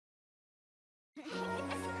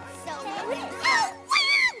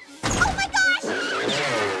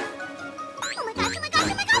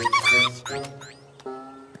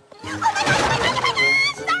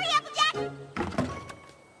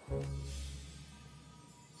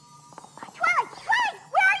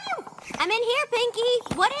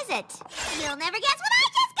Pinkie. What is it? You'll never guess what I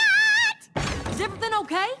just got! Is everything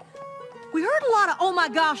okay? We heard a lot of oh my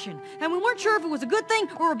goshing, and we weren't sure if it was a good thing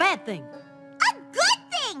or a bad thing. A good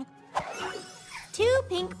thing! 2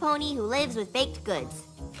 pink pony who lives with baked goods.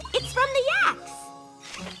 It's from the Yaks.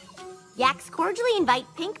 Yaks cordially invite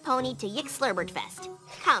Pink Pony to Yick Slurbertfest Fest.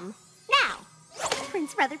 Come, now.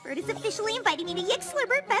 Prince Rutherford is officially inviting me to Yick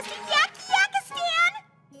Slurbertfest Fest in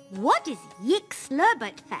Yakistan. What is Yick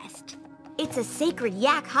Slurbertfest Fest? It's a sacred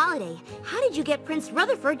yak holiday. How did you get Prince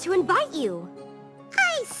Rutherford to invite you?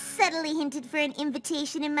 I subtly hinted for an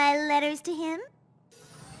invitation in my letters to him.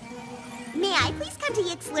 May I please come to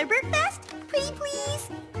Yick Slurbertfest Fest? Pretty please?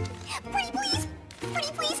 Pretty please?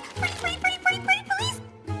 Pretty please? Pretty, pretty, pretty, pretty, pretty please?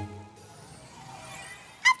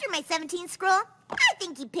 After my 17th scroll, I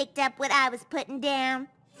think he picked up what I was putting down.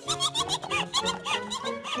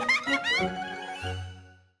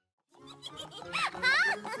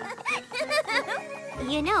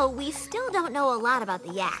 You know, we still don't know a lot about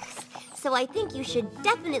the Yaks, so I think you should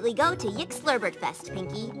definitely go to Yick Slurbertfest Fest,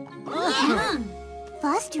 Pinkie. Yeah.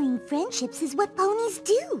 Fostering friendships is what ponies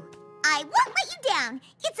do. I won't let you down.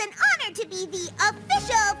 It's an honor to be the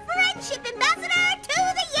official friendship ambassador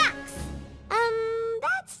to the Yaks.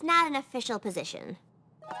 That's not an official position.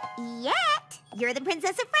 Yet. You're the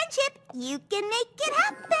princess of friendship. You can make it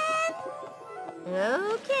happen.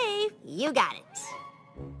 Okay, you got it.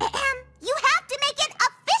 You have to make it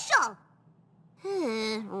official.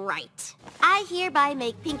 Right. I hereby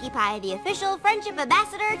make Pinkie Pie the official friendship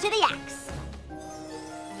ambassador to the Yaks.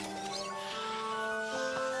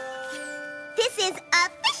 This is